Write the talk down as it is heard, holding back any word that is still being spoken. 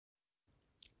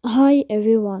Hi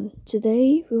everyone,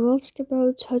 today we will talk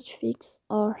about how to fix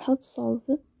or how to solve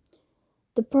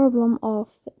the problem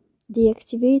of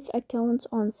deactivate account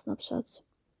on Snapchat.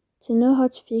 To know how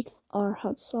to fix or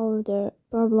how to solve the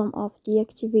problem of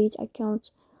deactivate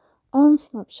account on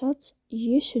Snapchat,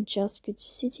 you should just go to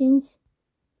settings.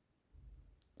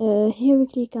 Here we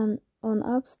click on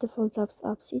apps, default apps,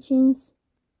 app settings.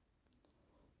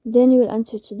 Then you will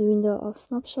enter to the window of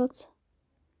Snapchat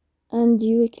and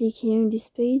you will click here in this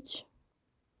page.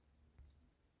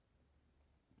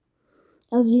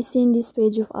 As you see in this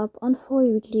page of app info,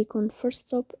 you will click on first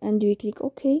stop and we click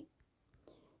OK.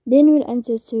 Then we'll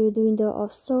enter to the window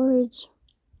of storage.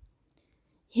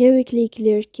 Here we click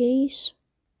clear cache.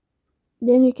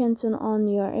 Then you can turn on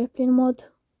your airplane mode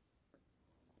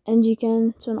and you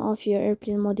can turn off your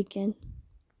airplane mode again.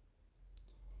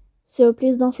 So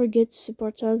please don't forget to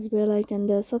support us by like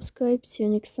and subscribe. See you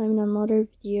next time in another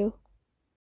video.